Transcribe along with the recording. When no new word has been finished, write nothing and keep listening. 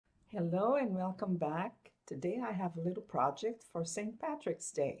Hello and welcome back. Today I have a little project for St.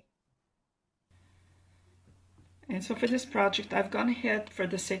 Patrick's Day. And so for this project, I've gone ahead, for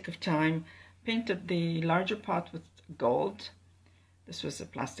the sake of time, painted the larger pot with gold. This was a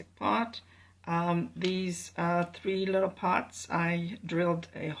plastic pot. These three little pots, I drilled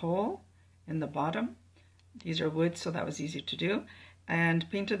a hole in the bottom. These are wood, so that was easy to do.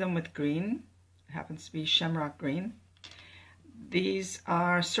 And painted them with green. It happens to be shamrock green. These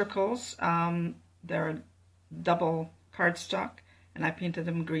are circles. They're double cardstock, and I painted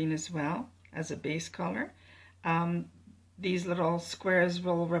them green as well as a base color. These little squares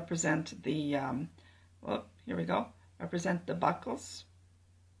will represent the, well, here we go, represent the buckles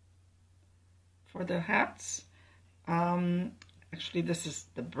for the hats. Actually, this is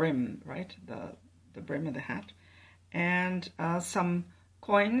the brim, right? The brim of the hat. And some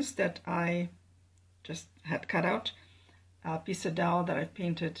coins that I just had cut out. A piece of dowel that I've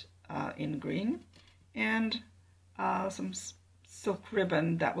painted in green, and some silk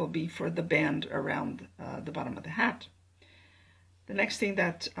ribbon that will be for the band around the bottom of the hat. The next thing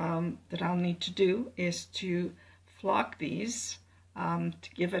that I'll need to do is to flock these to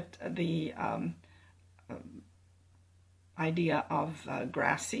give it the idea of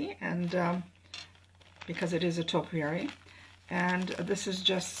grassy, and because it is a topiary. And this is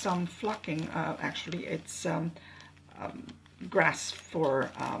just some flocking. Actually, it's grass for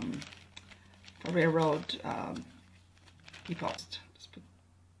railroad people. Just put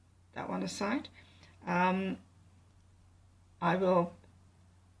that one aside. I will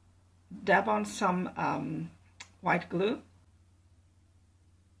dab on some white glue.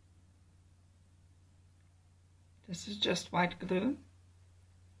 This is just white glue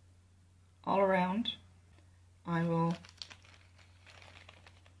all around. I will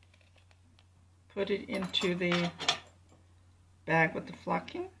put it into the bag with the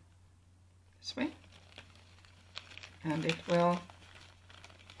flocking this way, and it will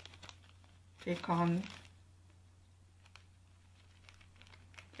take on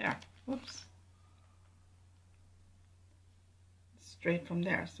there. Whoops. Straight from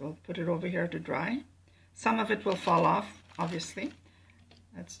there. So we'll put it over here to dry. Some of it will fall off, obviously.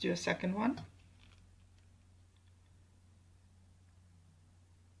 Let's do a second one.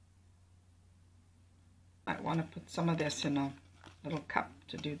 I want to put some of this in a little cup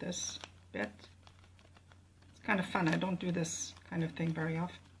to do this bit. It's kind of fun. I don't do this kind of thing very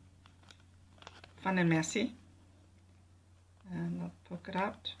often. Fun and messy. And I'll poke it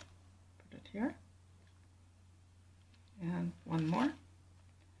out, put it here. And one more.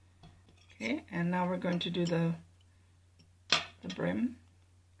 Okay, and now we're going to do the brim.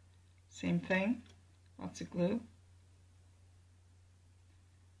 Same thing, lots of glue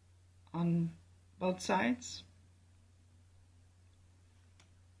on both sides.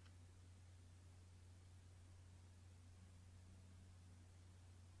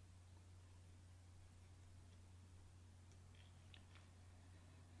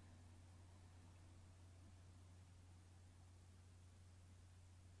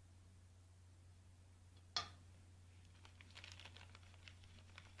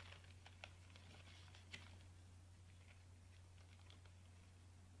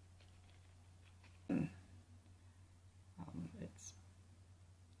 It's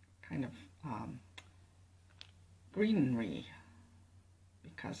kind of greenery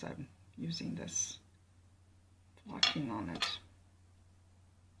because I'm using this flocking on it.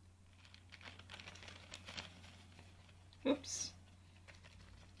 Oops.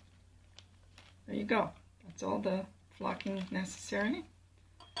 There you go. That's all the flocking necessary.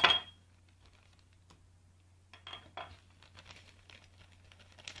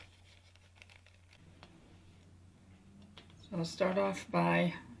 So I'll start off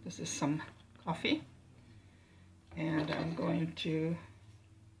by, this is some coffee, and I'm going to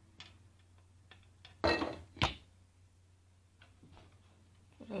put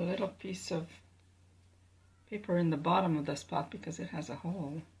a little piece of paper in the bottom of this pot because it has a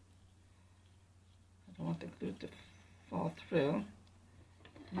hole. I don't want the glue to fall through.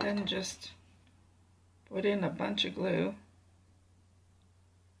 And then just put in a bunch of glue.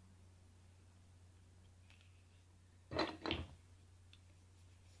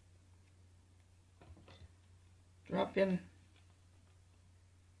 Drop in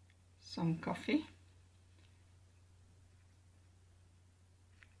some coffee.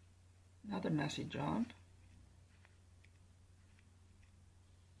 Another messy job.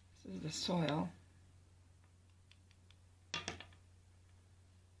 This is the soil.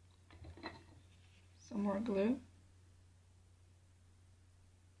 Some more glue.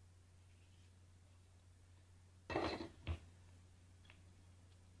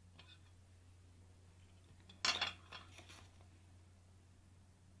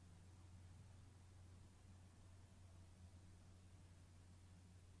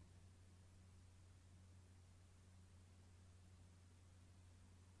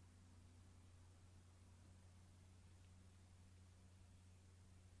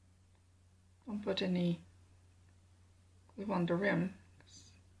 Don't put any glue on the rim.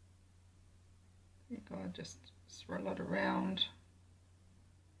 There you go, just swirl it around.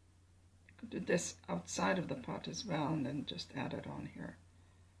 You could do this outside of the pot as well and then just add it on here.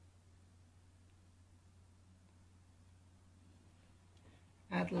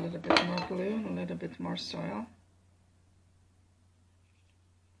 Add a little bit more glue and a little bit more soil.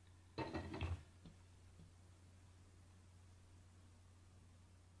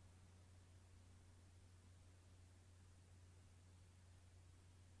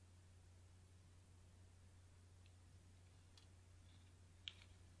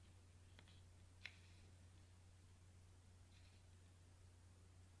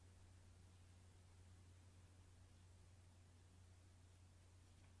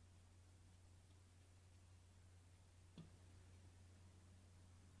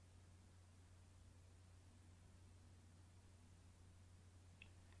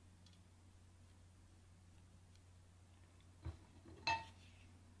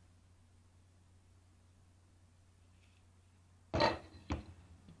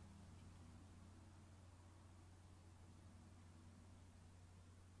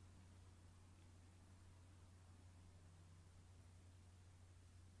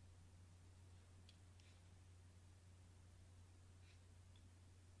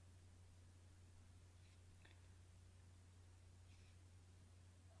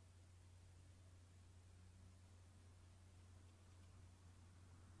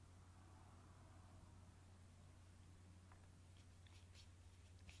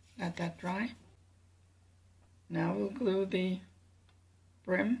 Let that dry. Now we'll glue the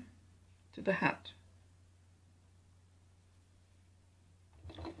brim to the hat.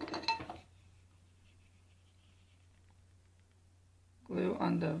 Glue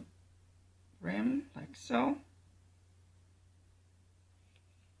on the rim like so.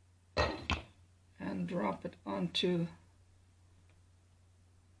 And drop it onto the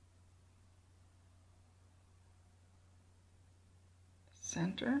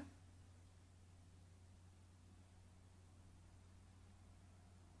center.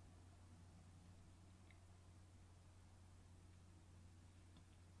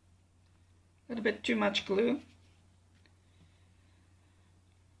 A little bit too much glue.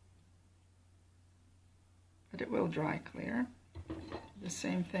 But it will dry clear. The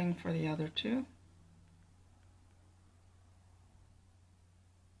same thing for the other two.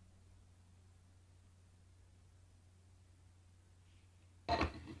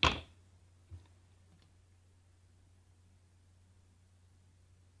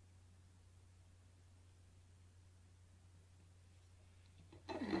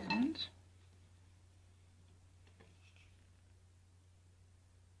 And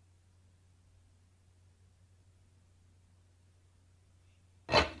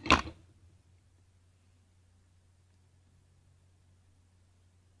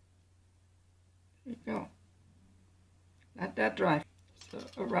there you go. Let that dry. So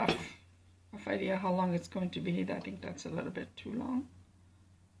a rough idea how long it's going to be. I think that's a little bit too long.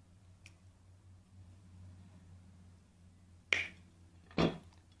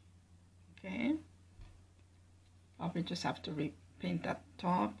 Okay. Probably just have to repaint that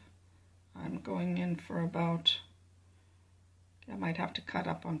top. I'm going in for about, I might have to cut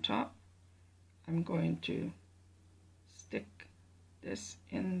up on top. I'm going to stick this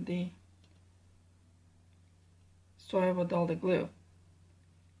in the soil with all the glue.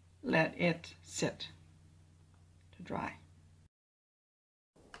 Let it sit to dry.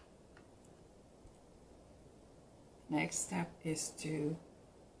 Next step is to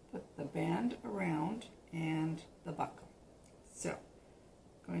put the band around and the buckle. So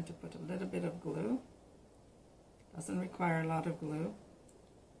I'm going to put a little bit of glue. Doesn't require a lot of glue.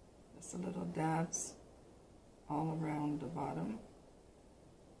 Just a little dabs all around the bottom.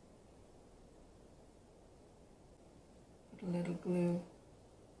 Put a little glue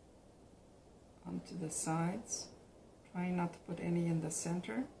onto the sides. Try not to put any in the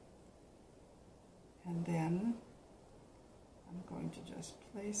center. And then I'm going to just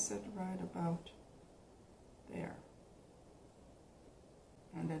place it right about there.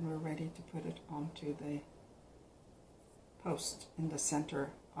 And then we're ready to put it onto the post in the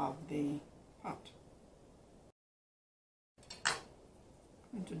center of the pot. I'm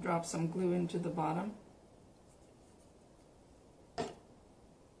going to drop some glue into the bottom. Put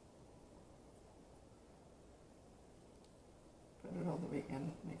it all the way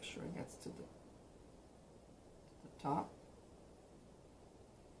in, make sure it gets to the top.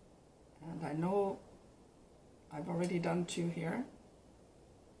 And I know I've already done two here.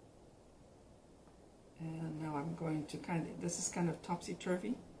 And now I'm going to this is kind of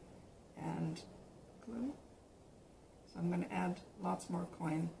topsy-turvy, and glue. So I'm going to add lots more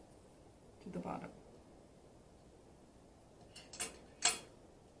coin to the bottom.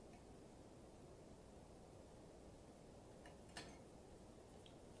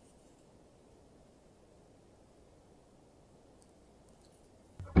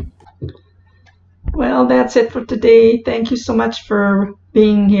 Well, that's it for today. Thank you so much for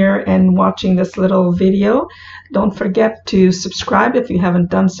being here and watching this little video. Don't forget to subscribe if you haven't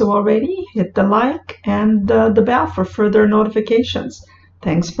done so already. Hit the like and the bell for further notifications.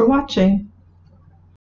 Thanks for watching.